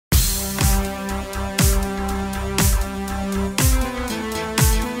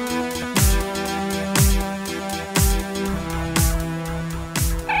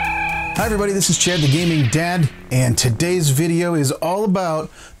Hi everybody, this is Chad the Gaming Dad, and today's video is all about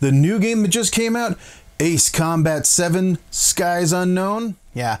the new game that just came out, Ace Combat 7 Skies Unknown.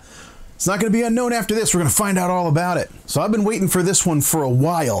 Yeah, it's not going to be unknown after this. We're going to find out all about it. So I've been waiting for this one for a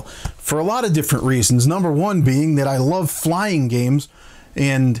while, for a lot of different reasons. Number one being that I love flying games,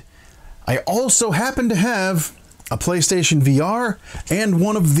 and I also happen to have a PlayStation VR and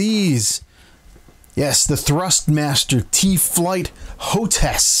one of these. Yes, the Thrustmaster T-flight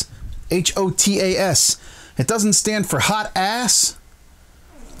HOTAS. H-O-T-A-S. It doesn't stand for hot ass.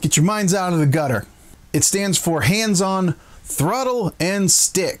 Get your minds out of the gutter. It stands for hands-on throttle and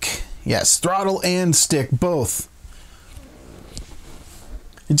stick. Yes, throttle and stick, both.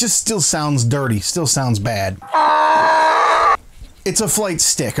 It just still sounds dirty, still sounds bad. It's a flight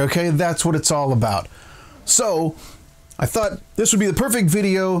stick, okay? That's what it's all about. So, I thought this would be the perfect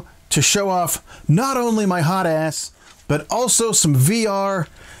video to show off not only my hot ass, but also some VR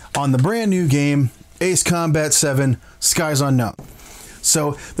on the brand new game, Ace Combat 7 Skies Unknown.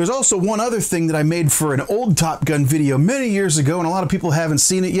 So there's also one other thing that I made for an old Top Gun video many years ago, and a lot of people haven't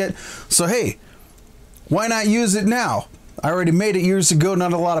seen it yet. So hey, why not use it now? I already made it years ago,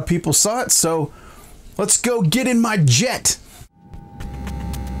 not a lot of people saw it, so let's go get in my jet.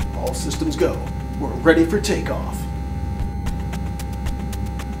 All systems go. We're ready for takeoff.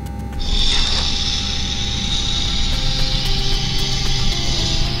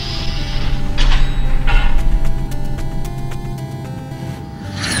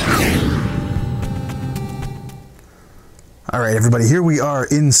 Alright everybody, here we are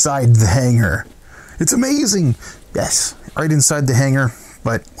inside the hangar. It's amazing! Yes, right inside the hangar,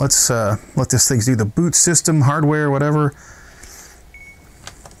 but let's let this thing do the boot system, hardware, whatever.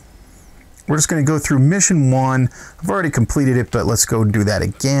 We're just going to go through mission 1. I've already completed it, but let's go do that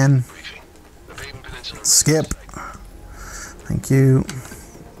again. Skip. Thank you.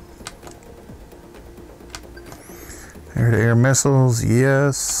 Air-to-air missiles,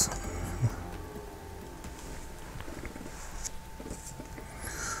 yes.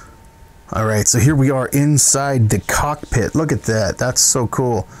 Alright, so here we are inside the cockpit. Look at that. That's so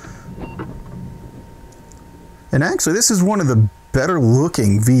cool. And actually, this is one of the better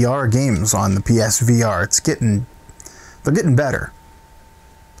looking VR games on the PSVR. They're getting better.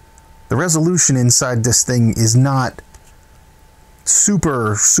 The resolution inside this thing is not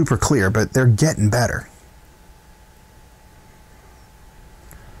super clear, but they're getting better.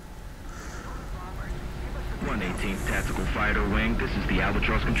 Tactical fighter wing. This is the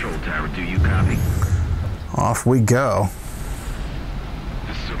Albatross control tower. Do you copy? Off we go.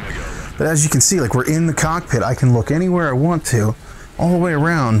 But as you can see, like, we're in the cockpit. I can look anywhere I want to, all the way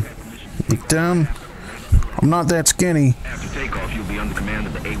around. Look down. I'm not that skinny. After takeoff, you'll be under command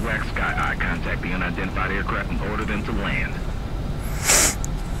of the AWACS Sky Eye. Contact the unidentified aircraft and order them to land.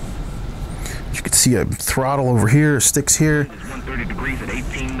 You can see a throttle over here, sticks here. 130 degrees at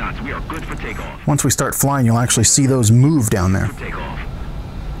 18 knots. We are good for takeoff. Once we start flying, you'll actually see those move down there. Takeoff.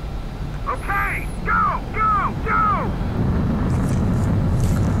 Okay, go, go, go!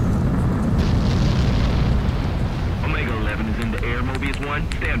 Omega 11 is in the air. Mobius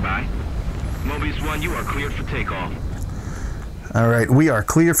 1, stand by. Mobius 1, you are cleared for takeoff. Alright, we are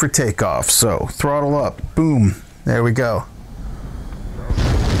clear for takeoff. So, throttle up. Boom. There we go.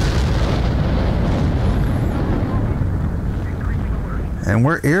 And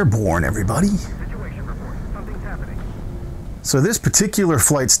we're airborne, everybody. So this particular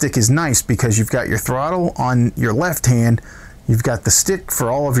flight stick is nice because you've got your throttle on your left hand, you've got the stick for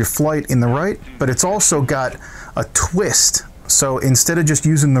all of your flight in the right, but it's also got a twist. So instead of just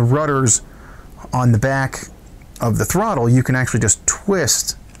using the rudders on the back of the throttle, you can actually just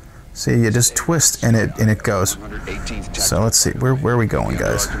twist. See, you just twist and it goes. So let's see, where are we going,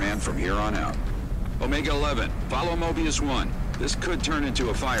 guys? From here on out. Omega 11, follow Mobius 1. This could turn into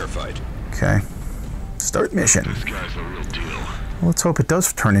a firefight. Okay. Start mission. This guy's a real deal. Well, let's hope it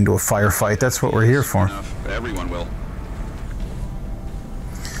does turn into a firefight. That's what we're here for. Everyone will.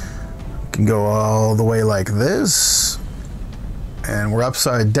 Can go all the way like this. And we're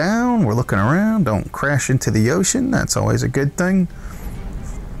upside down. We're looking around. Don't crash into the ocean. That's always a good thing.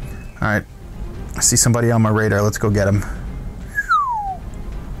 Alright. I see somebody on my radar. Let's go get him.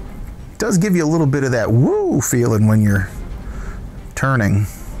 It does give you a little bit of that woo feeling when you're turning.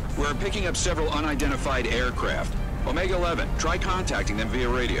 We're picking up several unidentified aircraft. Omega 11, try contacting them via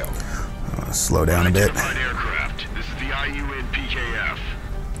radio. Slow down a bit. Unidentified aircraft. This is the IUN PKF.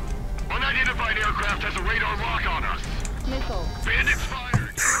 Unidentified aircraft has a radar lock on us. Missile. Bandits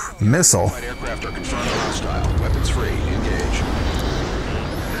fired. Missile. Aircraft are confirmed hostile. Weapons free. Engage.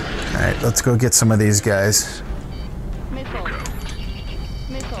 Alright, let's go get some of these guys. Missile.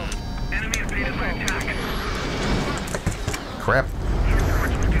 Missile. Crap.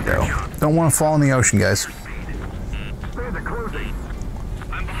 There we go. Don't want to fall in the ocean, guys. Bandit closing.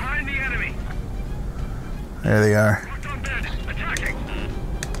 I'm behind the enemy. There they are. Locked on bandit. Attacking.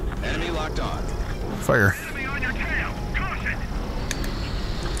 Enemy locked on. Fire. Enemy on your tail. Caution.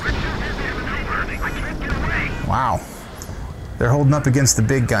 We're too busy to maneuver. I can't get away. Wow. They're holding up against the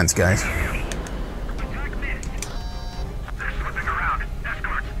big guns, guys. Attack missed. They're slipping around.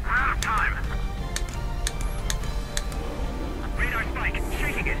 Escorts, we're out of time. Radar spike.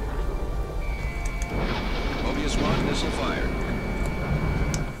 Shaking it. Mobius 1, missile fired.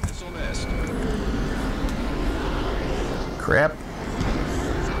 Missile missed. Crap.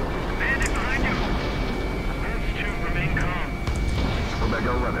 Bandit behind you. Those two remain calm.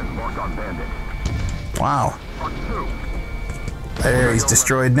 Omega 11, locked on bandit. Wow. On 2. There, he's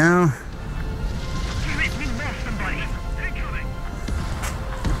destroyed now. You made me mess somebody. Incoming.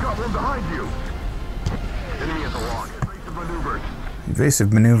 You've got one behind you. Enemy at the lock. Evasive maneuvers.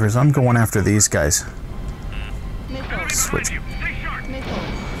 Evasive maneuvers. I'm going after these guys. Missile. Switch. Stay sharp. Missile.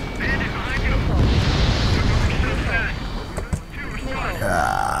 Bandit behind you. Missile.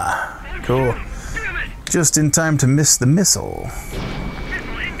 Ah, cool. Damn it. Just in time to miss the missile.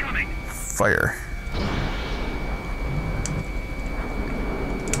 Missile incoming. Fire.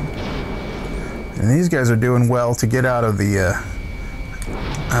 And these guys are doing well to get out of the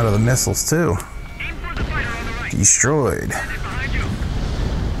missiles too. Aim for the fighter on the right. Destroyed. Bandit behind you.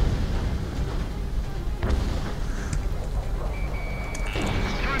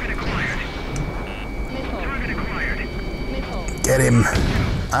 Target acquired. Missile. Target acquired. Missile. Get him.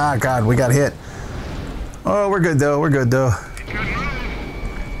 Ah, God, we got hit. Oh, we're good though. We're good though. Good move.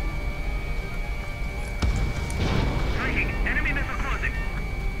 Striking. Enemy missile closing.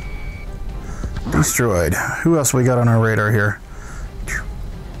 Destroyed. Who else we got on our radar here?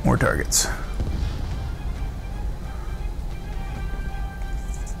 More targets.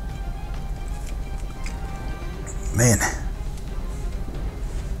 Man.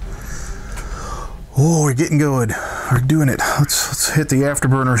 Oh, we're getting good. We're doing it. Let's hit the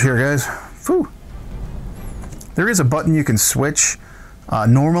afterburners here, guys. Whew. There is a button you can switch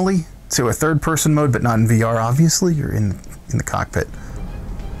normally to a third-person mode, but not in VR, obviously. You're in the cockpit.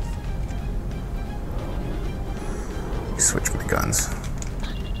 Switch my guns.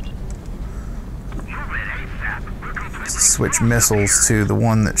 Switch missiles to the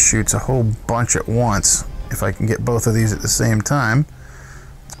one that shoots a whole bunch at once. If I can get both of these at the same time,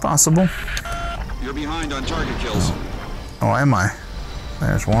 it's possible. You're behind on target kills. Oh, am I?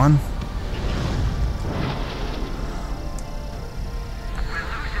 There's one.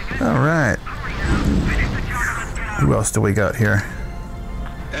 All right. Who else do we got here?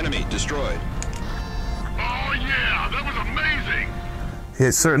 Enemy destroyed. Oh yeah, that was amazing.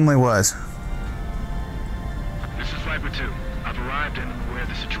 It certainly was. This is Viper 2. I've arrived and I'm aware of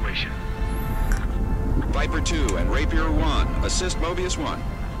the situation. Viper 2 and Rapier 1. Assist Mobius 1.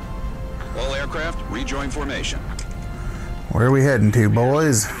 All aircraft, rejoin formation. Where are we heading to,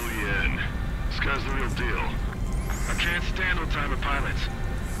 boys? Julian, this guy's the real deal. I can't stand on time with pilots.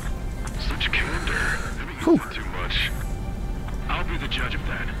 Such candor. Let me use that too much. I'll be the judge of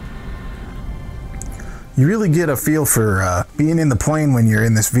that. You really get a feel for being in the plane when you're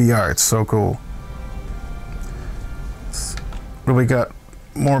in this VR. It's so cool. What do we got?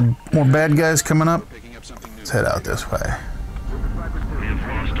 More bad guys coming up? Picking up something new. Let's head out this way. We have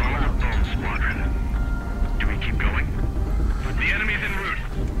lost all of the bomb squadron. Do we keep going? The enemy's en route.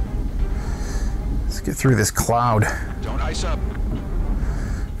 Let's get through this cloud. Don't ice up.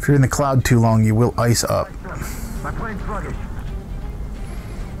 If you're in the cloud too long, you will ice up. My plane's sluggish.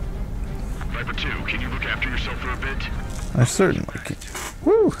 Viper 2, can you look after yourself for a bit? I certainly can.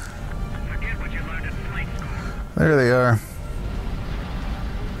 Woo! Forget what you learned in flight school. There they are.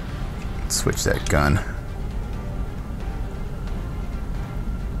 Let's switch that gun.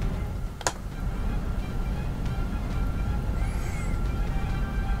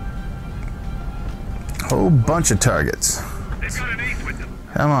 Whole bunch of targets. They've got an ace with them.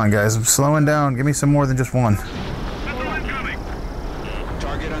 Come on, guys. I'm slowing down. Give me some more than just one. Missile incoming.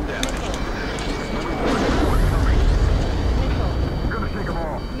 Target undamaged. Missile. Gonna take them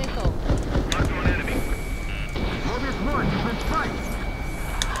all. Missile. Locked on enemy. Missile. Mobius 1, you've been spiked.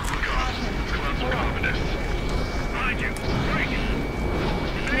 Look off. Clouds of confidence. Behind you. Right.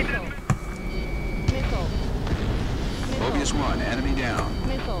 Missile. Mobius 1, enemy down.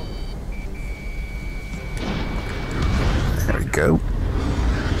 Missile. There we go.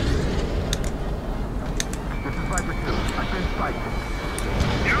 This is Viper 2. I've been spiked.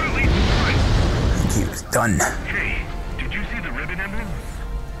 You're at least one. I think he was done. Hey, did you see the ribbon emblem?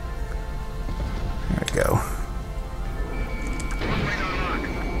 There we go.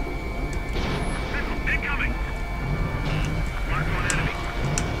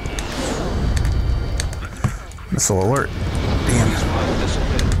 Missile alert. Damn.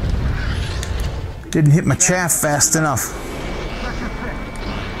 Didn't hit my chaff fast enough.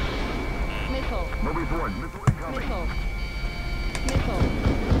 Missile. Missile. Missile.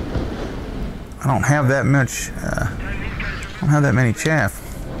 I don't have that much. I don't have that many chaff.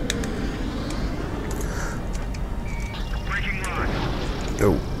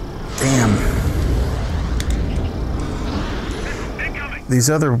 Oh, damn. These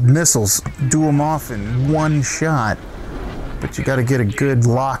other missiles do them off in one shot, but you got to get a good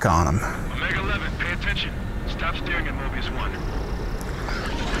lock on them. Omega 11, pay attention. Stop steering at Mobius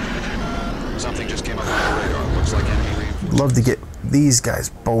 1. Something just came up on the radar. Looks like enemy reinforcements. Love to get these guys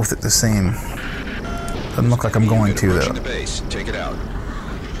both at the same. Doesn't look like I'm going to Approaching though. the base. Take it out.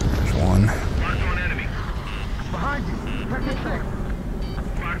 There's one. Marked on enemy. Missile.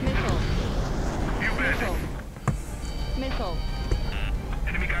 Missile. You bet. Missile. Missile.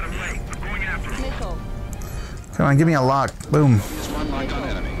 Enemy got him late. I'm going after him. Missile. Come on, give me a lock. Boom. There's one locked on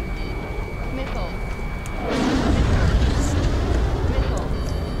enemy. Missile. Missile.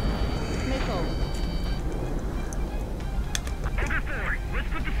 Missile. Ogre 4, let's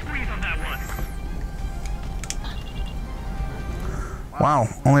put the squeeze on that one. Wow,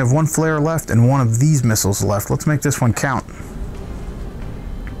 only have one flare left and one of these missiles left. Let's make this one count.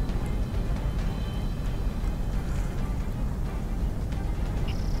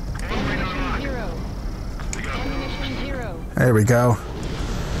 Ammunition 0. Ammunition 0. There we go.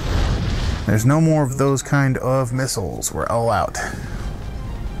 There's no more of those kind of missiles. We're all out.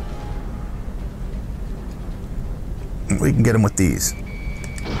 We can get them with these.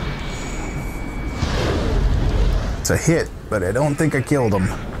 It's a hit, but I don't think I killed him.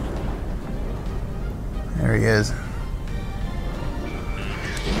 There he is.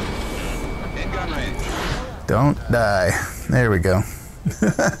 In gun range. Don't die. There we go.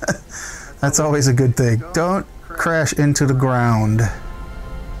 That's always a good thing. Don't crash into the ground.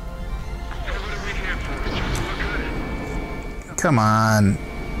 Come on.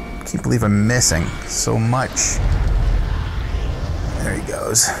 Can't believe I'm missing so much. There he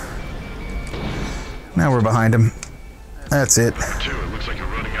goes. Now we're behind him. That's it. 2, it looks like you're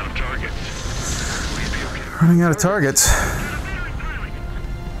running out of targets. Please be okay. Running out of targets.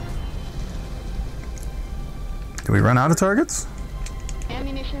 Do we run out of targets?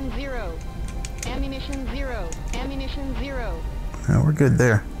 Ammunition 0. Ammunition 0. Ammunition 0. No, we're good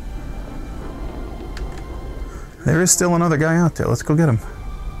there. There is still another guy out there. Let's go get him.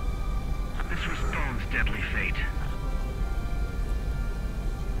 This was Bone's deadly fate.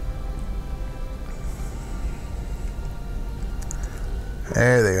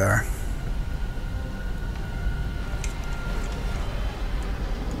 There they are.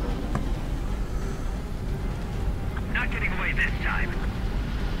 Not getting away this time.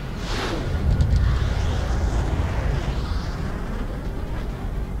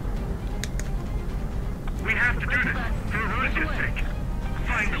 We have to do this for Russia's sake.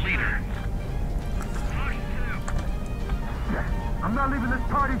 Find the leader. I'm not leaving this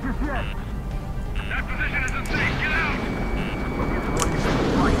party just yet. That position isn't safe. Get out!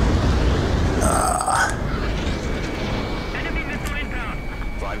 Enemy missile inbound.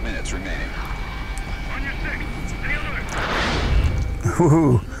 5 minutes remaining. On your 6. Stay alert.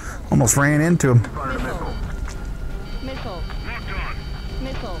 Woohoo! Almost ran into him. Missile. Missile. Locked on.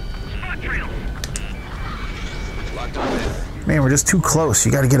 Missile. Spot trail. Locked on enemy. Man, we're just too close.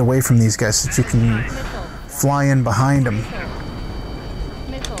 You got to get away from these guys so that you can Missile. fly in behind them.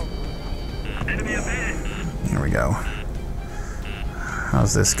 Missile. Enemy evaded. There we go.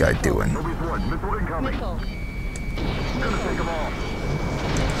 How's this guy doing? Missile incoming. Missile. Gonna take them all.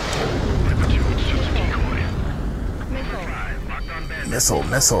 It's just a decoy. Missile. 5. Locked on bandit. Missile,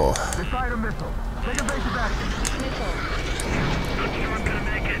 missile. They fired a missile. Take evasive action. Missile. Not sure I'm gonna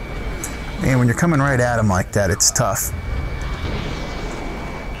make it. Man, when you're coming right at him like that, it's tough.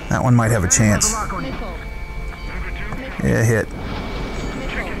 That one might have a chance. Lock on you. Missile. Ogre 2. Yeah, hit.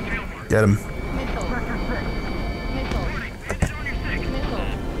 Missile. Tailmark. Get him. Missile. Sector 6. Missile. Bandit on your 6. Missile.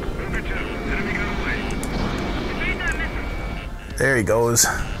 Ogre 2. Enemy got away. Evade that missile. There he goes.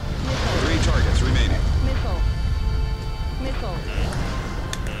 3 targets remaining. Missile. Missile.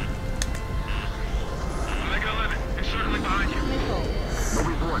 Omega 11. Encircling behind you. Missile.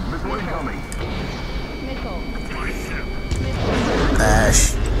 Missile incoming. Missile. Fine, 2. Missile. Ash.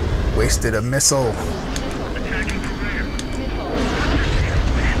 Wasted a missile. Attacking from rear. Missile.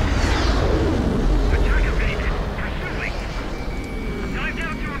 Attack evaded. Pursuing. Dive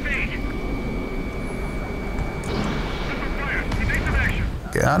down to evade. Missile fire. Evasive action.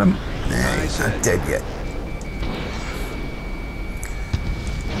 Got him. Nah, he's not dead yet.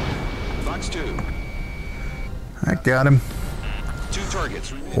 Fox 2. I got him. 2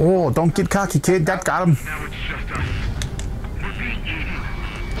 targets remaining. Oh, don't get cocky, kid. That got him. Now it's just us. We're being eaten.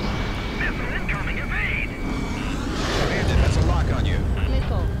 Missile incoming, evade! Bandit has a lock on you.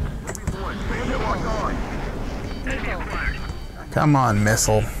 Missile. Bandit locked on. Enemy Missile. acquired. Come on,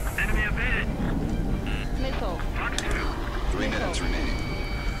 missile. Enemy evaded. Missile. Fox 2. 3 minutes remaining.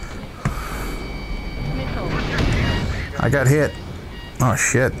 Missile. I got hit. Oh,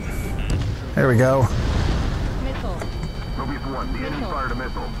 shit. There we go. Missile. Mobius 1, the enemy fired a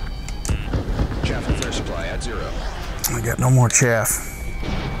missile. Chaff and flare supply at 0. I got no more chaff.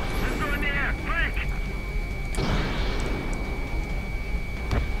 Missile in the air. Flank!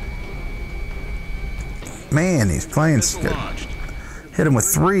 Man, these planes Missile launched. hit him with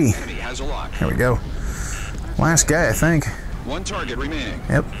 3. Enemy has a lock. There we go. Last guy, I think. 1 target remaining.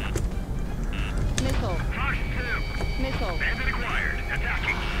 Yep. Missile. Fox 2. Missile. Bandit acquired.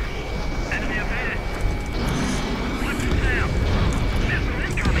 Attacking. Enemy evaded. Flip it down. Missile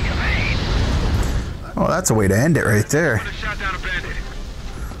incoming, evade! Oh, that's a way to end it right there. Put a shot down a bandit.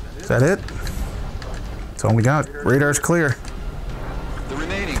 Is that it? That's all we got. Radar's clear. The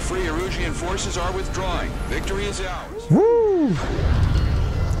remaining free Erusian forces are withdrawing. Victory is ours. Woo!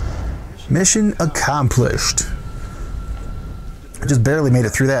 Mission accomplished. I just barely made it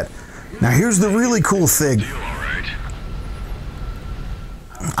through that. Now here's the really cool thing. Deal, all right.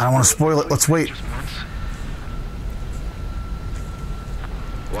 I don't want to spoil it. Let's wait. Just once.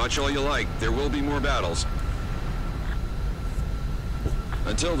 Watch all you like. There will be more battles.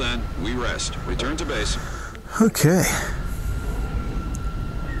 Until then, we rest. Return to base. Okay.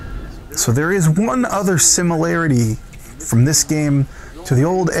 So there is one other similarity from this game to the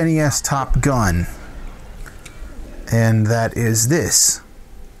old NES Top Gun. And that is this.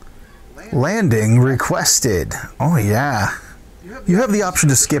 Landing requested. Oh yeah. You have the option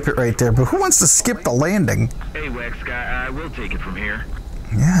to skip it right there, but who wants to skip the landing? AWACS guy, I will take it from here.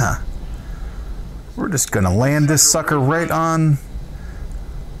 Yeah. We're just gonna land this sucker right on.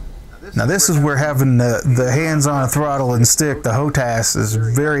 Now this is where having the hands on a throttle and stick, the HOTAS, is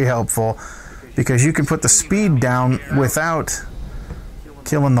very helpful, because you can put the speed down without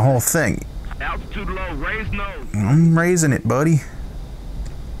killing the whole thing. Altitude low, raise nose. I'm raising it, buddy.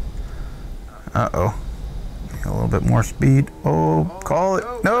 Uh-oh. A little bit more speed. Oh, call it.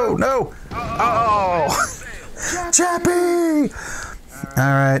 No, no. Oh! Chappie!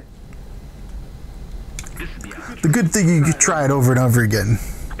 Alright. The good thing you can try it over and over again.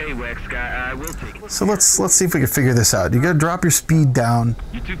 AWACS guy, I will take it. So let's see if we can figure this out. You gotta drop your speed down.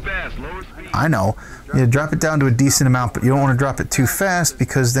 You're too fast, lower speed. I know. You drop it down to a decent amount, but you don't want to drop it too fast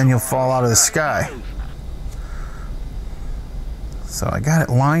because then you'll fall out of the sky. So I got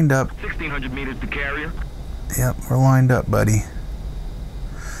it lined up. 1,600 meters to carrier. Yep, we're lined up, buddy.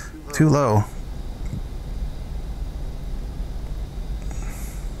 Too low.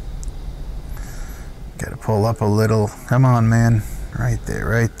 Gotta pull up a little. Come on, man. Right there,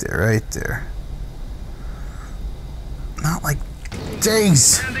 right there, right there. Not like...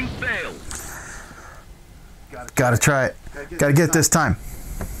 Jeez! Landing failed. Gotta try it. Gotta get it this time.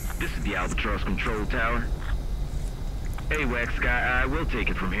 This is the Albatross control tower. AWACS guy, I will take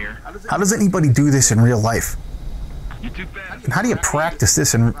it from here. How does anybody do this in real life? You're too fast. And how do you practice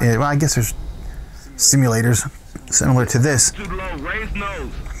this in... Well, I guess there's simulators similar to this. Too low, raise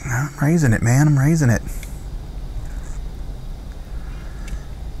nose. I'm raising it, man. I'm raising it.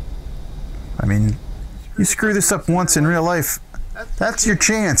 I mean, you screw this up once in real life, that's your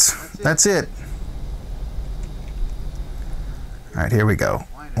chance. That's it. All right, here we go.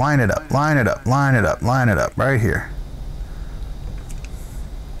 Line it up, line it up, line it up, line it up, right here.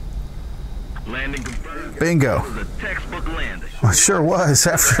 Landing confirmed. Bingo. That was a textbook landing. Well, it sure was,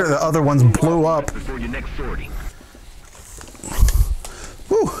 after the other ones blew up. Before your next sortie.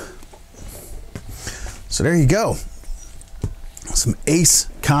 Woo. So there you go. Some Ace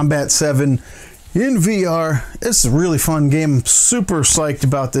Combat 7 in VR. This is a really fun game. I'm super psyched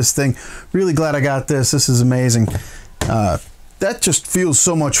about this thing. Really glad I got this. This is amazing. That just feels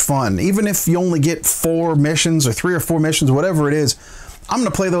so much fun. Even if you only get 4 missions or 3 or 4 missions, whatever it is, I'm going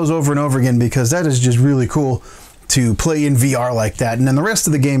to play those over and over again because that is just really cool to play in VR like that. And then the rest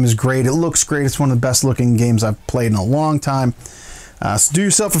of the game is great. It looks great. It's one of the best looking games I've played in a long time. So do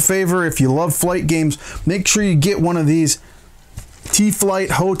yourself a favor. If you love flight games, make sure you get one of these T-flight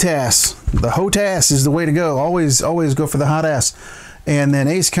HOTAS. The HOTAS is the way to go. Always go for the hot ass. And then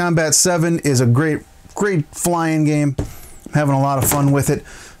Ace Combat 7 is a great flying game. I'm having a lot of fun with it.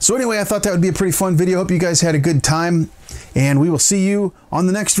 So anyway, I thought that would be a pretty fun video. Hope you guys had a good time. And we will see you on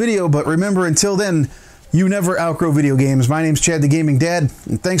the next video. But remember, until then, you never outgrow video games. My name's Chad the Gaming Dad.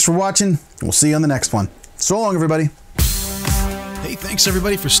 And thanks for watching. We'll see you on the next one. So long, everybody. Hey, thanks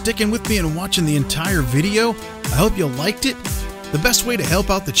everybody for sticking with me and watching the entire video. I hope you liked it. The best way to help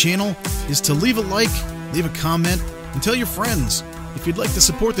out the channel is to leave a like, leave a comment, and tell your friends. If you'd like to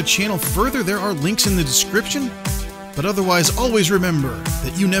support the channel further, there are links in the description. But otherwise, always remember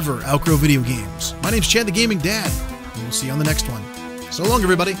that you never outgrow video games. My name's Chad the Gaming Dad, and we'll see you on the next one. So long,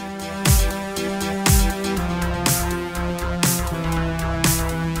 everybody.